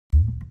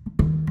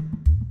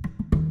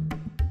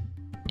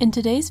In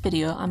today's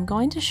video, I'm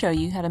going to show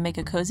you how to make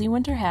a cozy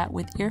winter hat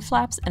with ear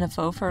flaps and a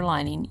faux fur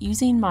lining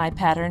using my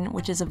pattern,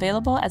 which is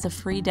available as a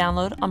free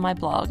download on my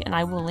blog, and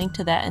I will link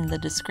to that in the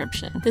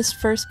description. This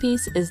first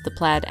piece is the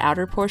plaid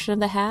outer portion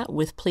of the hat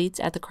with pleats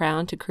at the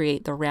crown to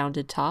create the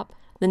rounded top.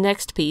 The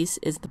next piece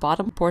is the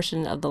bottom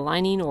portion of the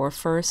lining or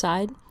fur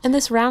side, and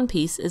this round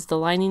piece is the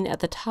lining at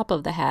the top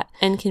of the hat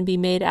and can be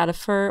made out of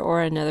fur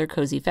or another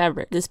cozy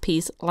fabric. This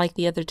piece, like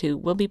the other two,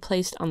 will be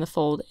placed on the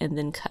fold and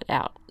then cut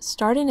out.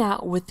 Starting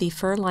out with the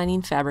fur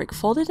lining fabric,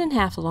 fold it in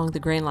half along the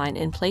grain line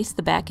and place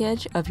the back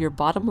edge of your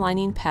bottom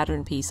lining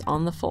pattern piece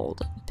on the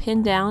fold.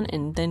 Pin down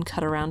and then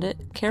cut around it.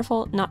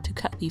 Careful not to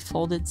cut the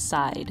folded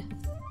side.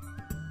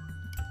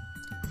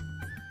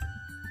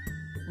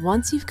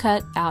 Once you've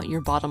cut out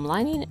your bottom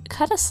lining,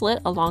 cut a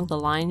slit along the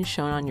line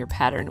shown on your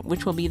pattern,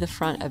 which will be the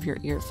front of your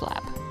ear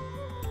flap.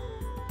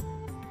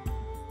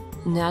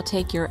 Now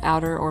take your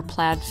outer or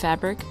plaid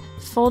fabric,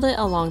 fold it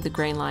along the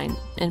grain line,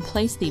 and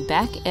place the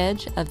back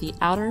edge of the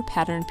outer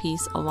pattern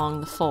piece along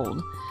the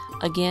fold.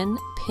 Again,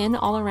 pin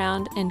all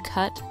around and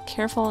cut,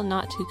 careful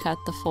not to cut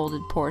the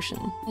folded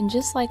portion. And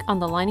just like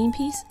on the lining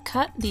piece,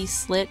 cut the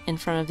slit in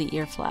front of the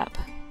ear flap.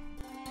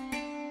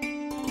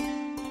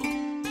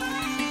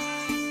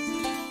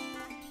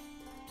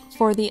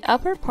 For the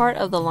upper part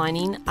of the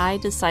lining, I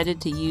decided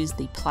to use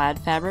the plaid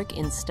fabric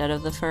instead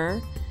of the fur.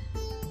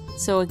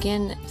 So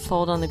again,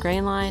 fold on the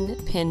grain line,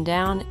 pin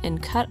down,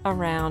 and cut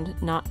around,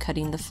 not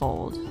cutting the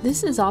fold.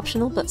 This is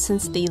optional, but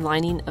since the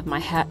lining of my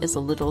hat is a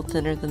little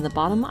thinner than the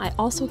bottom, I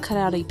also cut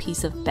out a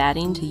piece of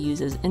batting to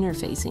use as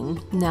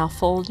interfacing. Now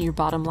fold your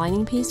bottom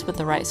lining piece with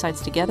the right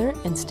sides together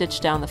and stitch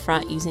down the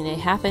front using a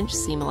 1/2 inch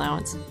seam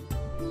allowance.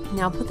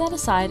 Now put that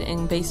aside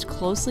and baste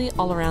closely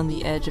all around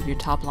the edge of your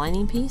top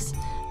lining piece.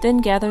 Then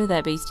gather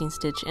that basting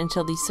stitch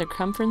until the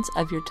circumference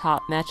of your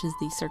top matches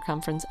the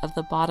circumference of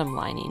the bottom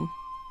lining.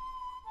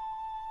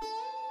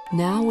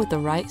 Now with the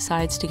right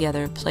sides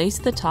together, place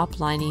the top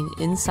lining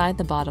inside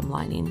the bottom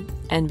lining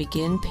and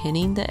begin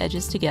pinning the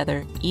edges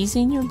together,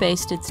 easing your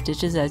basted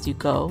stitches as you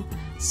go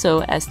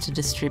so as to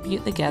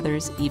distribute the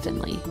gathers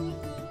evenly.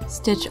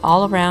 Stitch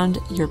all around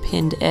your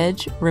pinned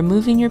edge,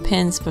 removing your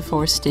pins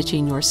before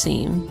stitching your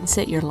seam.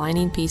 Set your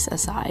lining piece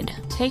aside.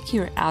 Take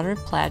your outer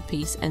plaid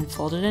piece and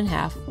fold it in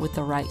half with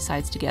the right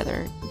sides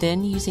together.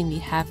 Then, using the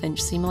 1/2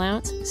 inch seam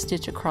allowance,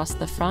 stitch across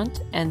the front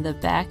and the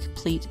back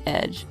pleat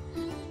edge.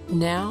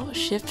 Now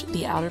shift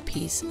the outer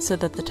piece so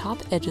that the top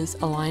edges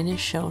align as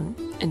shown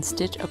and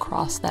stitch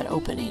across that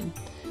opening.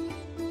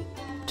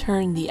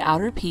 Turn the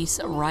outer piece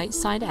right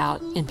side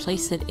out and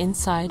place it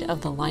inside of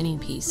the lining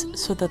piece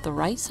so that the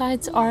right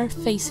sides are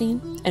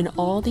facing and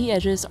all the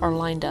edges are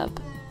lined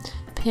up.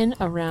 Pin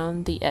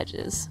around the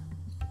edges.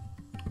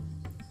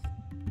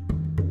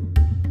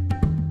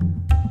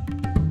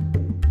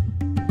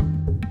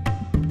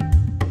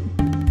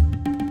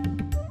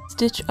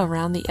 Stitch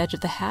around the edge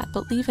of the hat,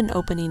 but leave an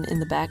opening in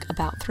the back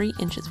about 3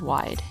 inches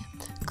wide.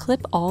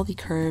 Clip all the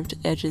curved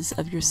edges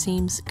of your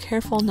seams,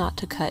 careful not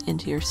to cut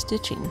into your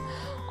stitching.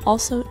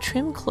 Also,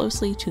 trim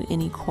closely to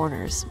any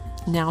corners.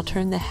 Now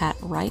turn the hat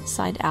right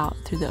side out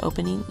through the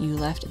opening you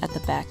left at the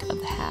back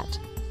of the hat.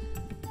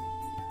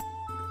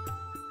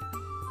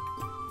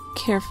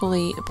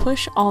 Carefully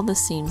push all the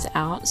seams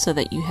out so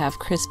that you have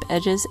crisp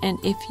edges, and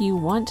if you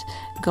want,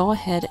 go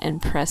ahead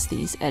and press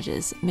these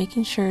edges,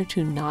 making sure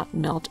to not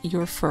melt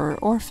your fur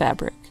or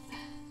fabric.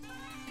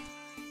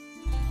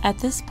 At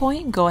this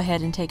point, go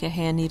ahead and take a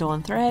hand needle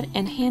and thread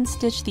and hand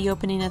stitch the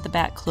opening at the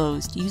back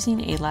closed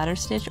using a ladder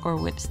stitch or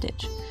whip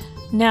stitch.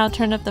 Now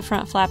turn up the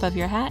front flap of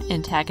your hat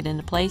and tack it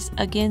into place,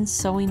 again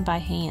sewing by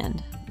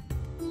hand.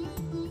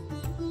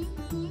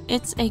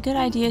 It's a good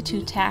idea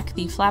to tack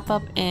the flap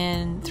up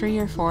in 3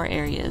 or 4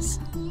 areas.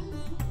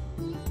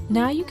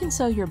 Now you can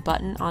sew your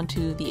button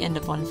onto the end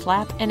of one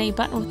flap, and a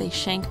button with a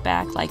shank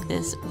back like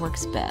this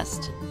works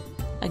best.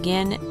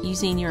 Again,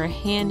 using your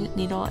hand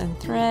needle and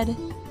thread,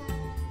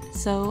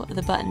 sew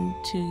the button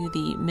to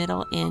the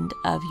middle end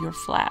of your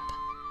flap.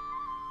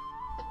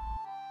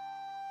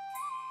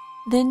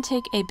 Then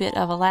take a bit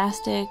of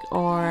elastic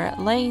or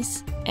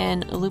lace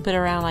and loop it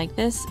around like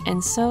this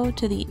and sew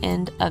to the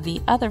end of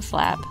the other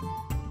flap